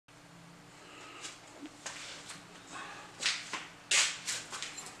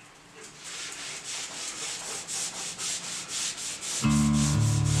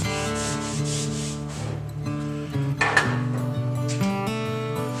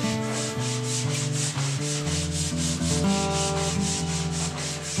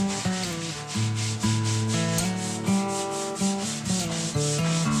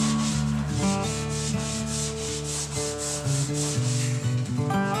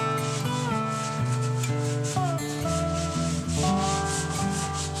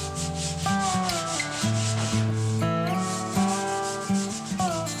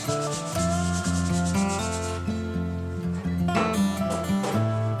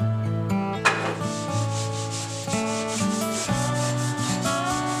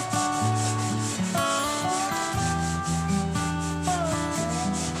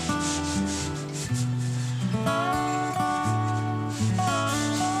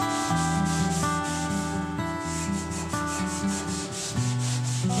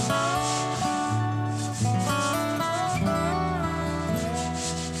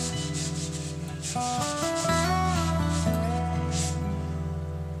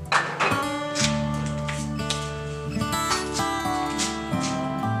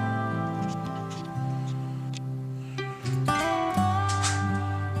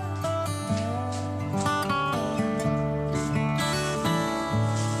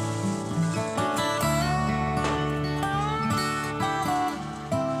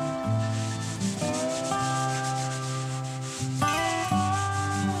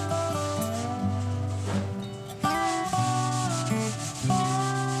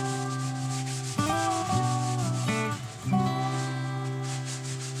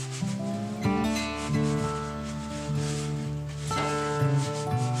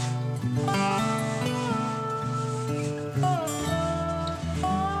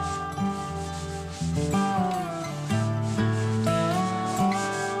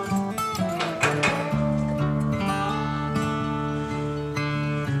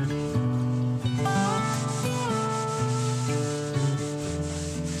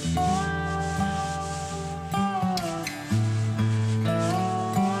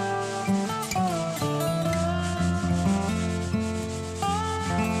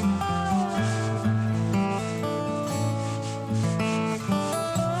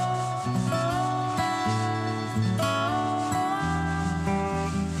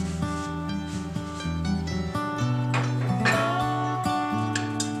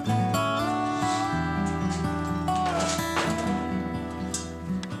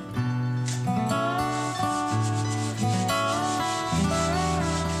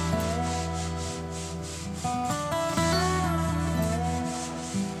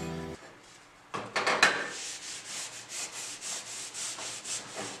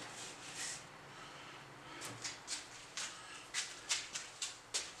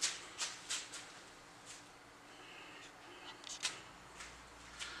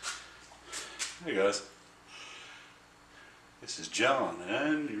Hey guys, this is John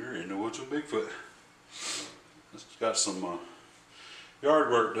and you're in the woods with Bigfoot. Just got some yard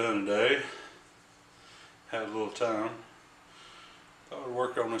work done today. Had a little time. Thought I'd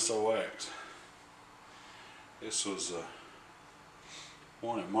work on this old axe. This was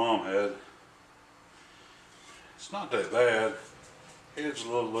one that Mom had. It's not that bad. Head's a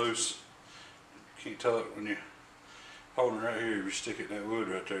little loose. You can't tell it when you're holding it right here. If you stick it in that wood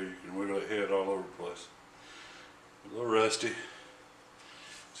right there, you can wiggle that head all over the place. A little rusty.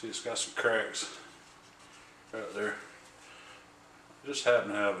 See, it's got some cracks right there. I just happen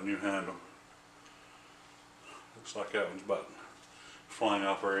to have a new handle. Looks like that one's about flying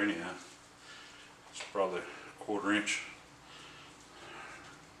off there anyhow. It's probably a 1/4 inch.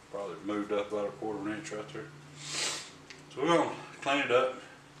 Probably moved up about a 1/4 inch right there. So we're gonna clean it up.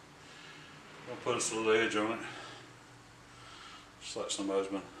 We're gonna put us a little edge on it. Just like somebody's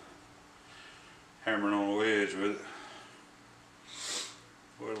been hammering on a wedge with it.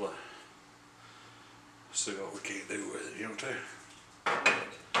 We'll see what we can't do with it, you know what I'm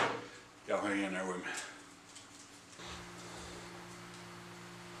saying? Y'all hang in there with me.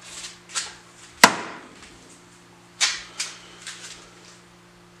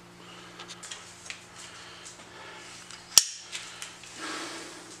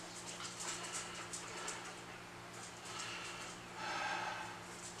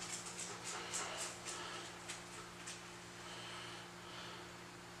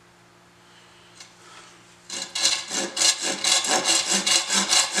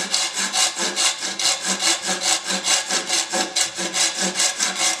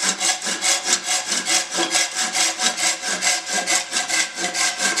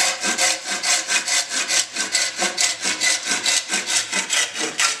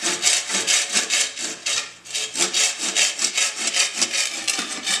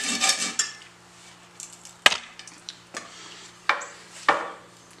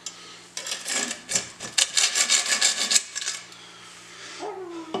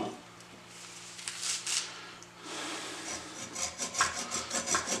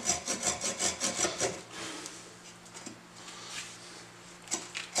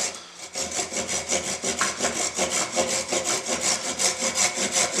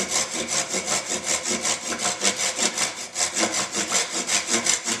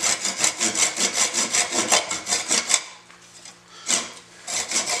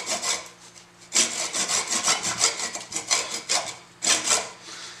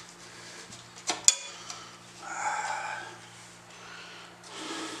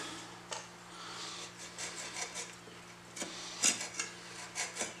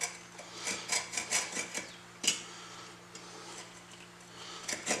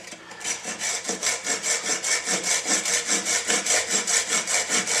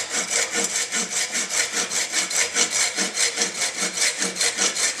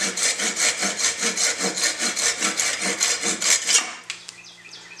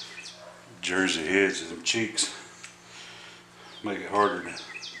 Jersey heads and them cheeks make it harder to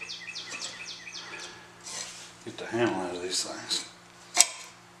get the handle out of these things.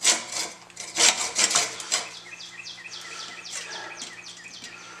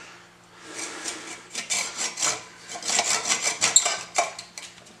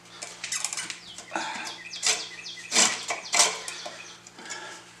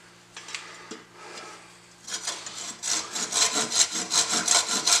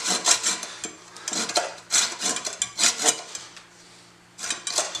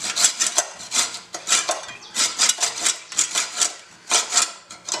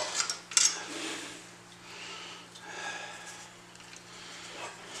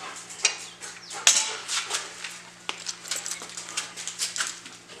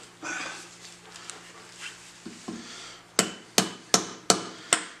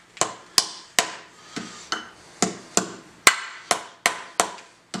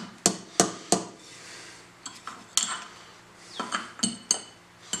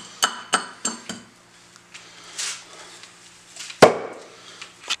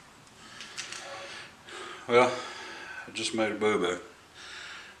 Well, I just made a boo-boo.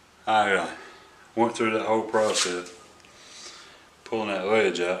 I went through that whole process, pulling that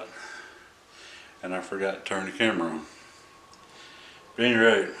wedge out, and I forgot to turn the camera on. But at any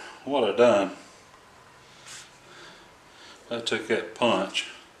rate, what I done, I took that punch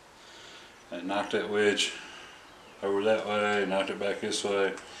and knocked that wedge over that way, knocked it back this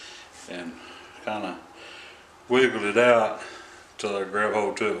way, and kind of wiggled it out till I grabbed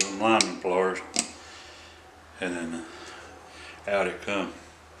hold to it with lineman pliers. And then out it come.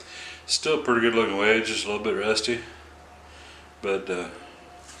 Still a pretty good looking wedge, just a little bit rusty, but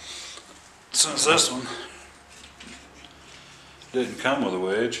since this one didn't come with a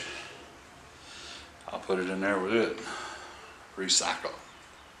wedge, I'll put it in there with it. Recycle.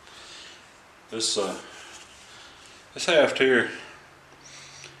 This haft here,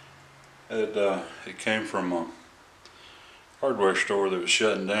 it came from a hardware store that was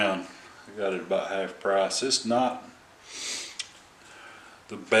shutting down. I got it about half price. It's not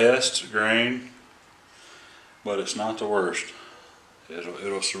the best grain, but it's not the worst.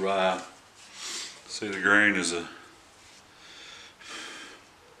 It'll survive. See, the grain is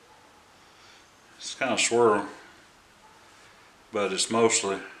it's kind of swirl, but it's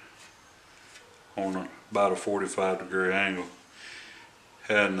mostly on about a 45-degree angle.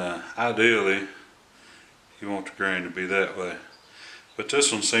 And ideally, you want the grain to be that way. But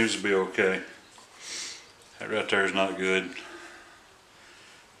this one seems to be okay. That right there is not good,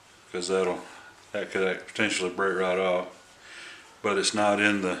 because that could potentially break right off. But it's not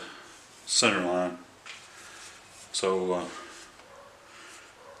in the center line. So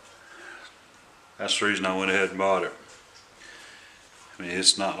that's the reason I went ahead and bought it. I mean,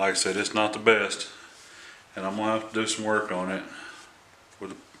 it's not, like I said, it's not the best, and I'm gonna have to do some work on it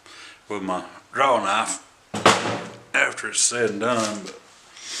with my draw knife after it's said and done. But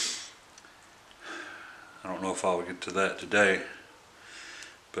I don't know if I'll get to that today,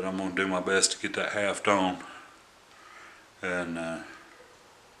 but I'm gonna do my best to get that haft on. And I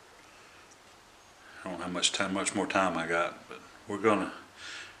don't know how much more time I got, but we're gonna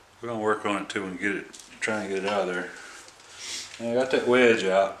work on it too and try and get it out of there. And I got that wedge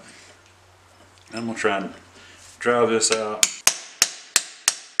out. I'm gonna try and drive this out.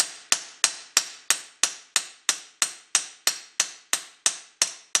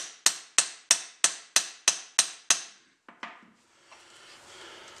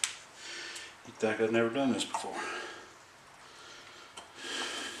 You'd think I've never done this before.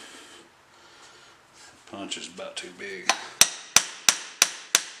 The punch is about too big.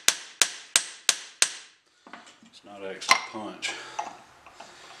 It's not actually a punch.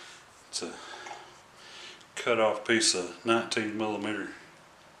 It's a cut off piece of 19mm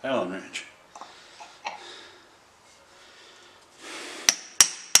Allen wrench.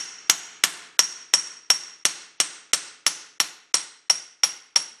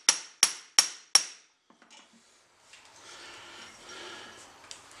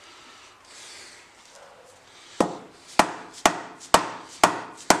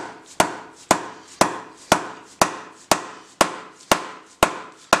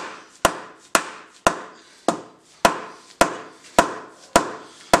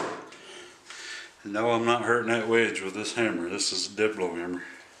 No, I'm not hurting that wedge with this hammer. This is a Diplo hammer.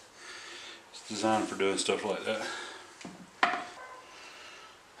 It's designed for doing stuff like that.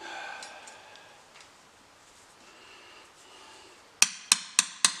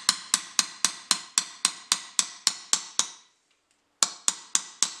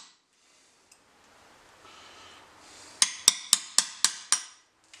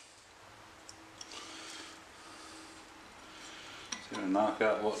 See, to knock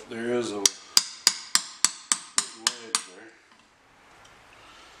out what there is of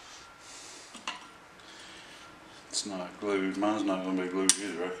it's not glued. Mine's not going to be glued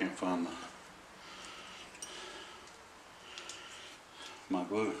either. I can't find my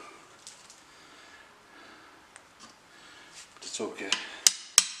glue. But it's okay.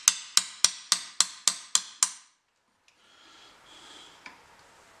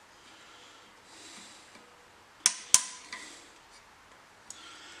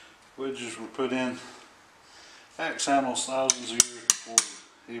 Wedges were put in axle thousands of years before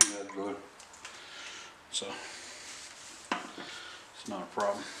we even had glue. So it's not a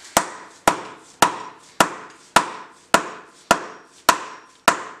problem.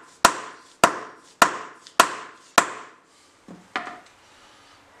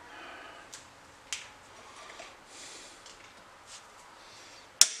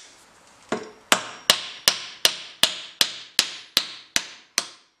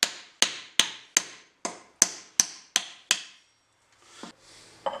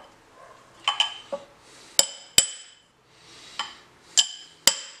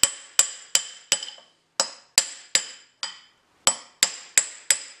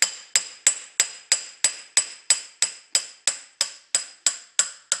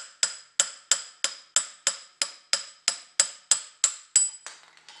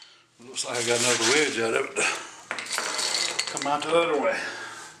 Looks like I got another wedge out of it. Come out the other way.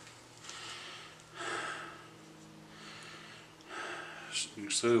 You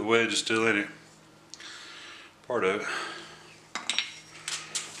can see the wedge is still in it. Part of it.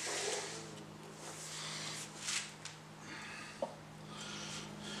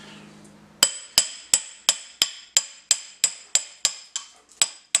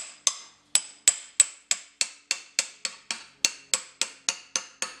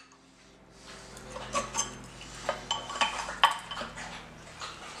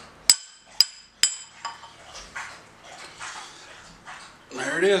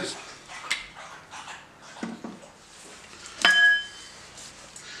 There it is.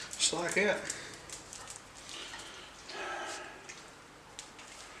 Just like that.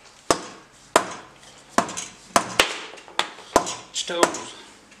 Stoves.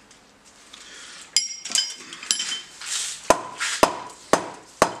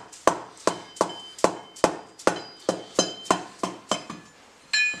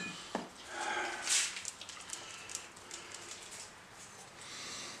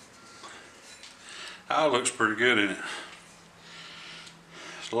 It looks pretty good in it.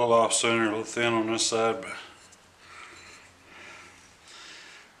 It's a little off center, a little thin on this side, but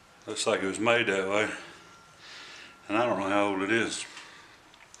looks like it was made that way. And I don't know how old it is.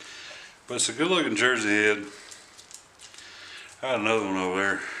 But it's a good looking Jersey head. I had another one over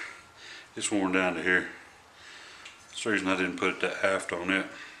there. It's worn down to here. That's the reason I didn't put that haft on it.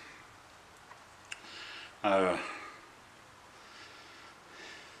 I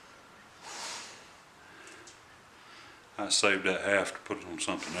saved that haft to put it on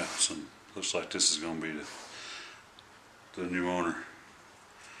something else, and looks like this is going to be the new owner.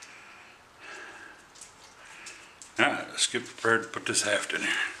 Alright, let's get prepared to put this haft in here.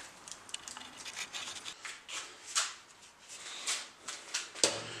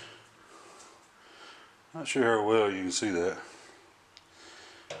 Not sure how well you can see that.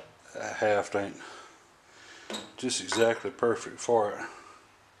 That haft ain't just exactly perfect for it,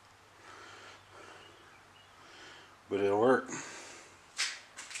 but it'll work.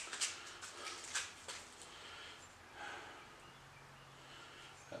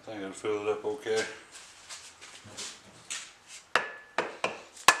 I think it'll fill it up okay.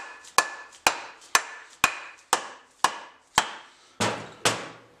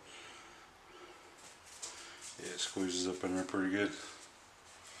 Yeah, it squeezes up in there pretty good.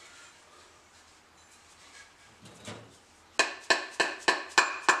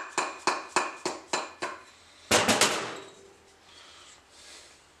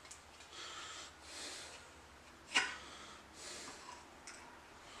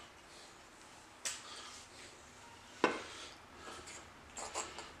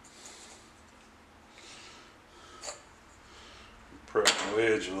 Prep my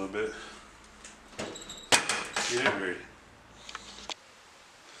wedge a little bit. Get it ready.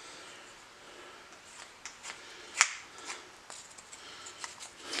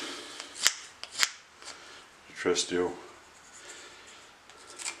 Trusty old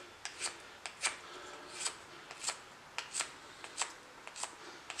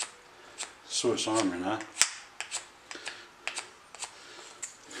Swiss Army knife.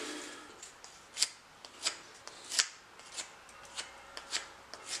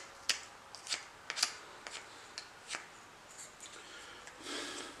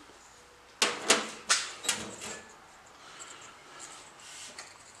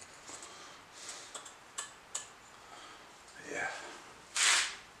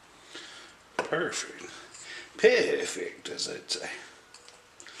 Perfect. Perfect, as they'd say.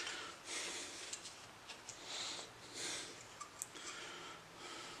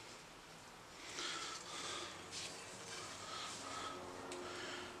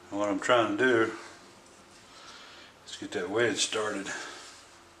 And what I'm trying to do is get that wedge started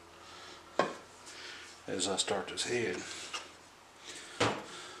as I start this head.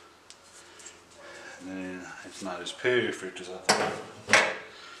 And then it's not as perfect as I thought.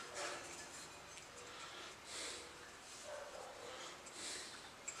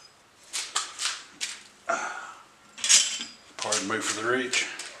 Pardon me for the reach.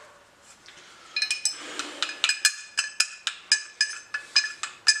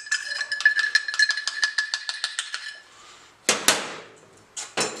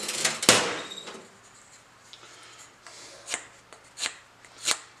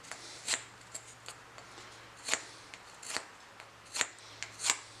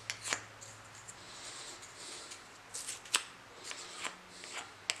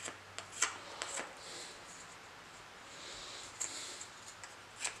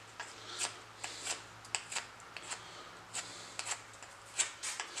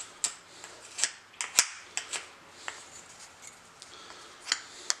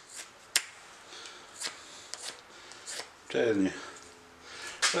 Telling you,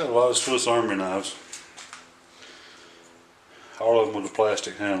 I had a lot of Swiss Army knives. All of them with a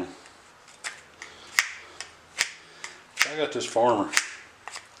plastic handle. I got this Farmer.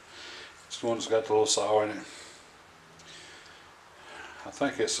 It's the one that's got the little saw in it. I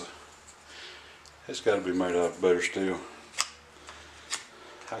think it's got to be made out of better steel.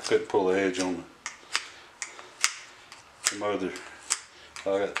 I couldn't pull the edge on the other.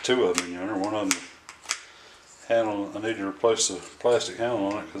 I got two of them in there. One of them handle, I need to replace the plastic handle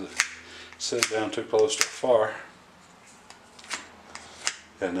on it because it set down too close to the fire.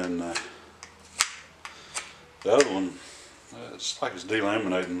 And then the other one, it's like it's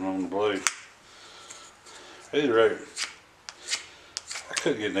delaminating on the blade. At either rate, I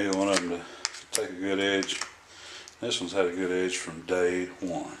couldn't get neither one of them to take a good edge. This one's had a good edge from day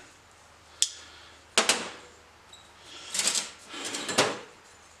one.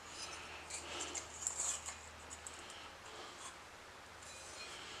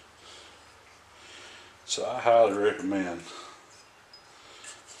 So I highly recommend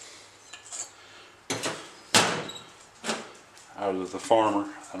either the Farmer,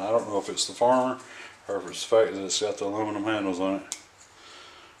 and I don't know if it's the Farmer or if it's the fact that it's got the aluminum handles on it,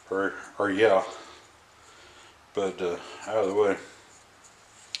 or yeah, but either way,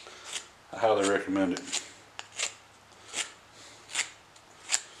 I highly recommend it.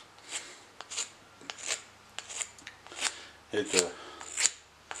 It's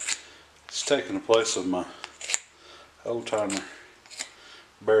taking the place of my old timer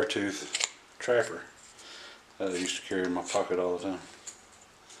bare tooth trapper that I used to carry in my pocket all the time.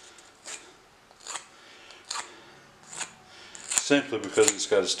 Simply because it's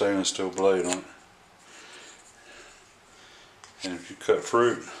got a stainless steel blade on it. And if you cut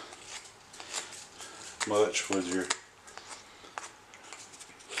fruit much with your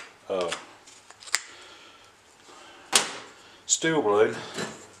steel blade,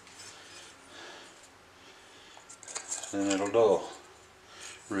 then it'll dull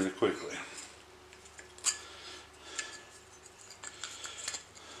really quickly.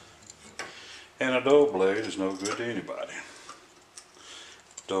 And a dull blade is no good to anybody.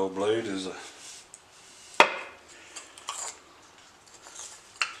 Dull blade is a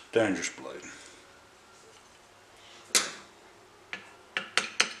dangerous blade.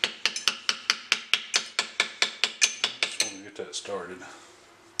 Just want to get that started.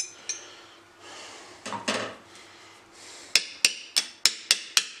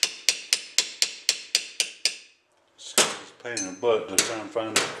 It's a pain in the butt to try and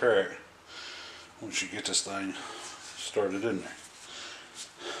find that crack once you get this thing started in there.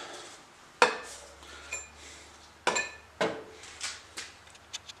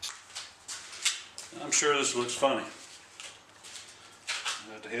 I'm sure this looks funny.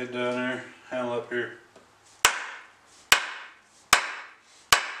 Got the head down there, handle up here.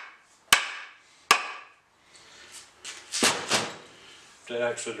 That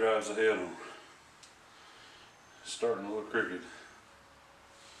actually drives the head on. It's starting to look crooked.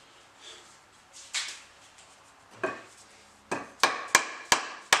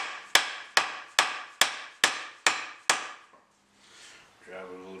 Drive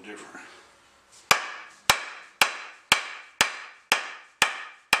it a little different.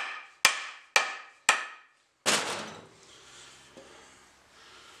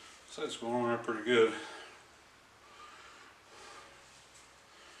 So it's going on there pretty good.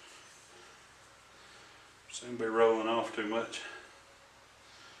 Seems to be rolling off too much.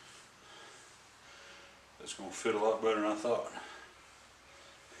 That's going to fit a lot better than I thought.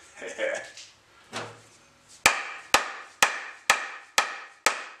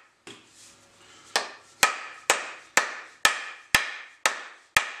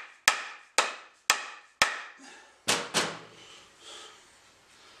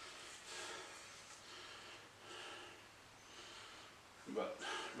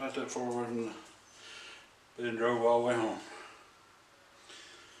 About that forward and then drove all the way home.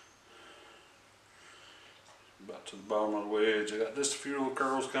 About to the bottom of the wedge. I got just a few little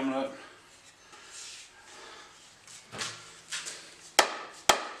curls coming up.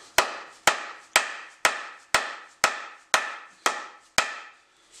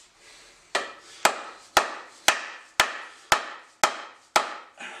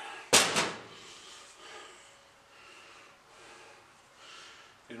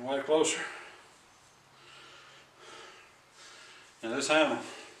 Getting way closer. Now this handle,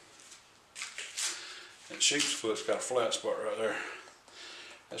 that sheep's foot's got a flat spot right there.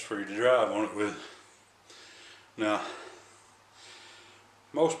 That's for you to drive on it with. Now,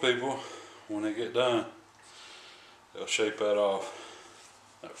 most people, when they get done, they'll shape that off,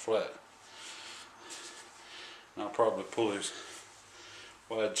 that flat. And I'll probably pull these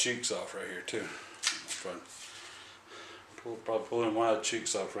wide cheeks off right here too. Probably pull them wide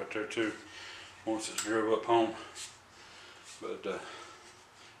cheeks off right there too once it's drove up home. But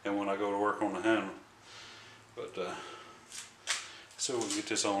and when I go to work on the handle. But so we'll get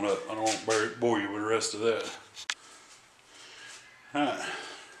this on up. I don't want to bore you with the rest of that. Alright.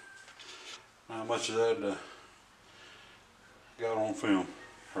 Not much of that got on film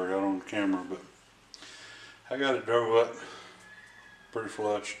or got on camera, but I got it drove up pretty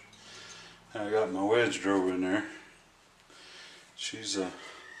flush. And I got my wedge drove in there. She snug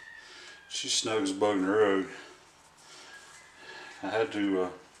as a bug in the rug. I had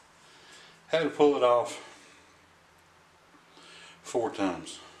to pull it off 4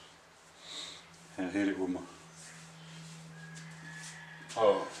 times and hit it with my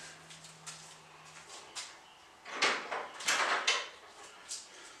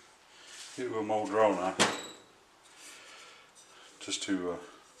hit it with my old draw knife just to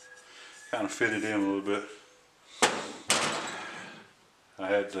kind of fit it in a little bit. I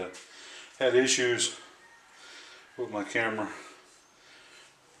had issues with my camera.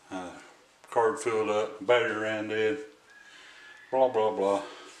 Card filled up, battery ran dead, blah blah blah.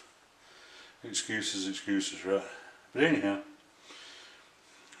 Excuses, right? But anyhow,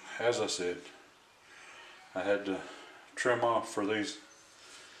 as I said, I had to trim off for these.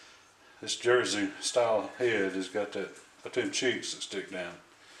 This jersey style head has got them cheeks that stick down,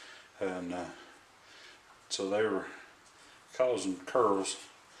 and so they were causing curls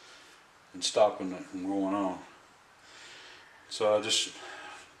and stopping it from going on. So I just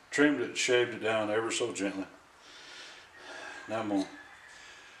trimmed it, shaved it down ever so gently. Now I'm going to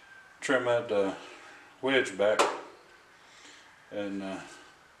trim that wedge back, and I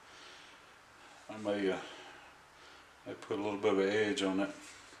may put a little bit of an edge on it.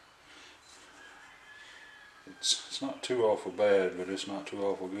 It's not too awful bad, but it's not too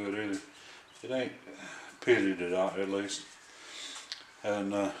awful good either. It ain't pitted it out, at least.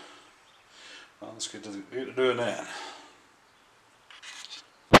 And well, let's get to doing that.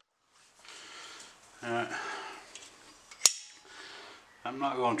 Alright, I'm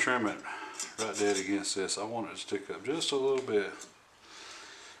not going to trim it right dead against this. I want it to stick up just a little bit.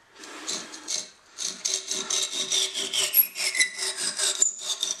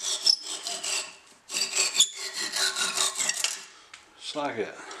 Just like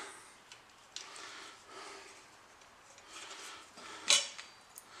that.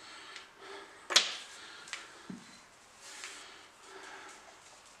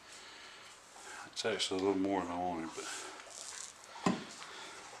 It's actually a little more than I wanted, but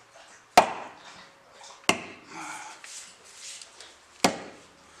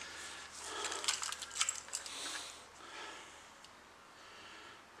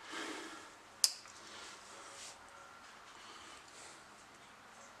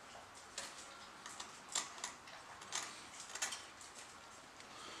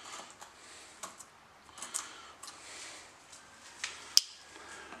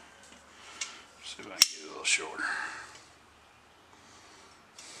see if I can get it a little shorter.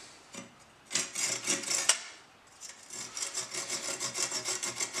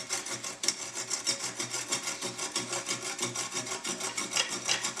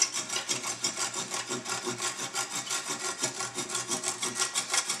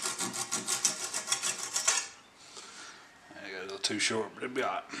 I got a little too short, but it'll be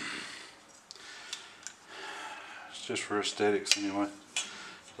alright. It's just for aesthetics anyway.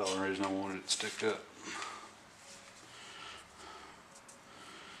 That's the only reason I wanted it to stick up.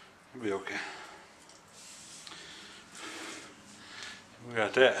 It'll be okay. We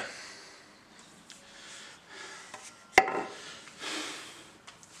got that.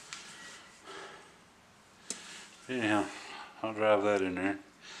 Anyhow, I'll drive that in there.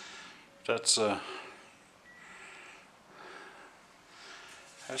 That's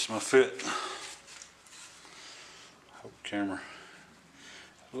my fit. Hope camera.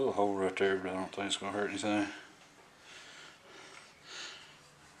 A little hole right there, but I don't think it's gonna hurt anything.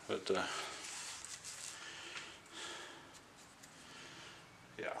 But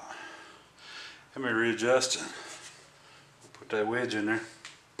yeah. Let me readjust it. Put that wedge in there.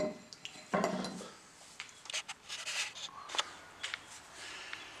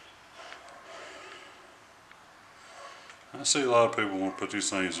 I see a lot of people want to put these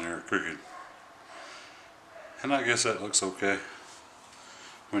things in there crooked. And I guess that looks okay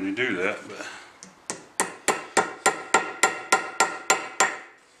when you do that, but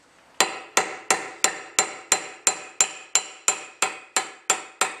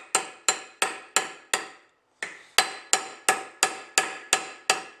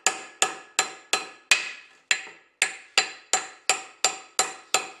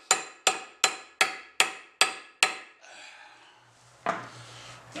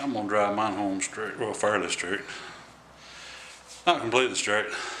I'm going to drive mine home straight, well, fairly straight. Not completely straight,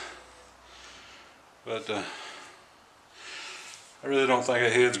 but I really don't think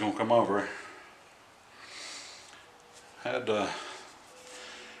that head's going to come over. Had that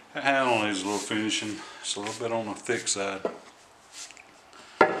handle needs a little finishing. It's a little bit on the thick side,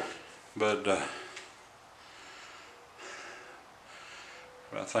 but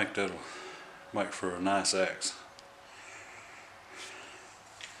But I think that'll make for a nice axe.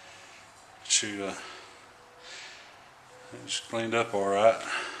 It's cleaned up all right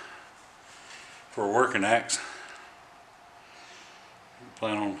for a working axe.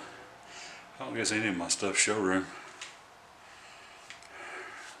 I don't guess any of my stuff's showroom.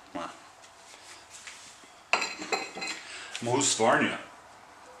 My Husqvarna.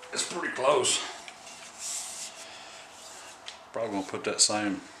 It's pretty close. Probably gonna put that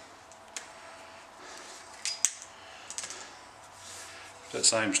same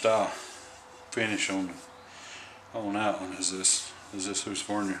style finish on that one as this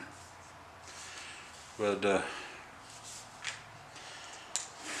Husqvarna. But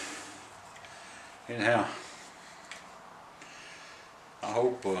anyhow, I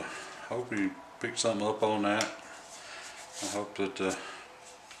hope you picked something up on that. I hope that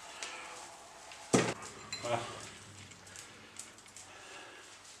well,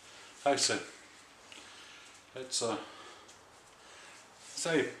 like I said, let's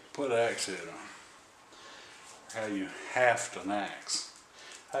how you put an axe head on, how you haft an axe,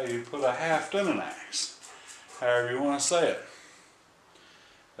 how you put a haft in an axe, however you want to say it.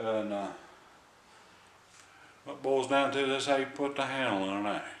 And what boils down to is how you put the handle on an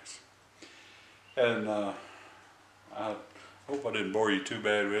axe. And I hope I didn't bore you too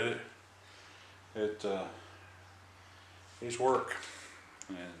bad with it. It's work,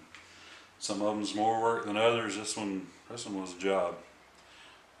 and some of them's more work than others. This one was a job.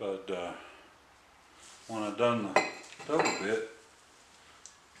 But when I done the double bit,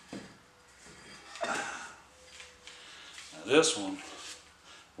 now this one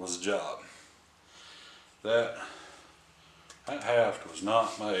was a job. That haft was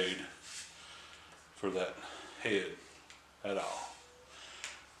not made for that head at all.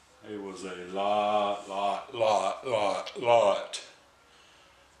 It was a lot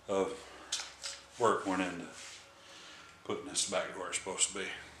of work went into putting this back where it's supposed to be.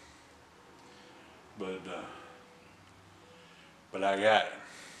 But I got it.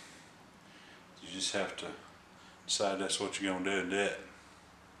 You just have to decide that's what you're gonna do and do it.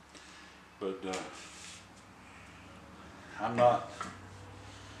 But I'm not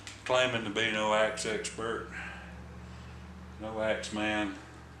claiming to be no axe expert, no axe man,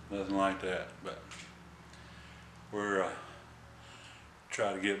 nothing like that. But we're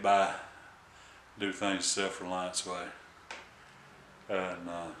try to get by, do things self-reliance way, and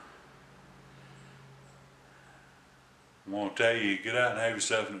I want to tell you, get out and have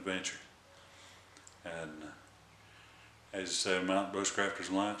yourself an adventure. And as I said, Mountain Bushcrafters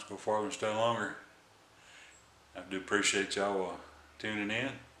Alliance, go farther and stay longer. I do appreciate y'all tuning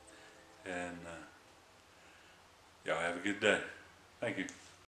in, and y'all have a good day. Thank you.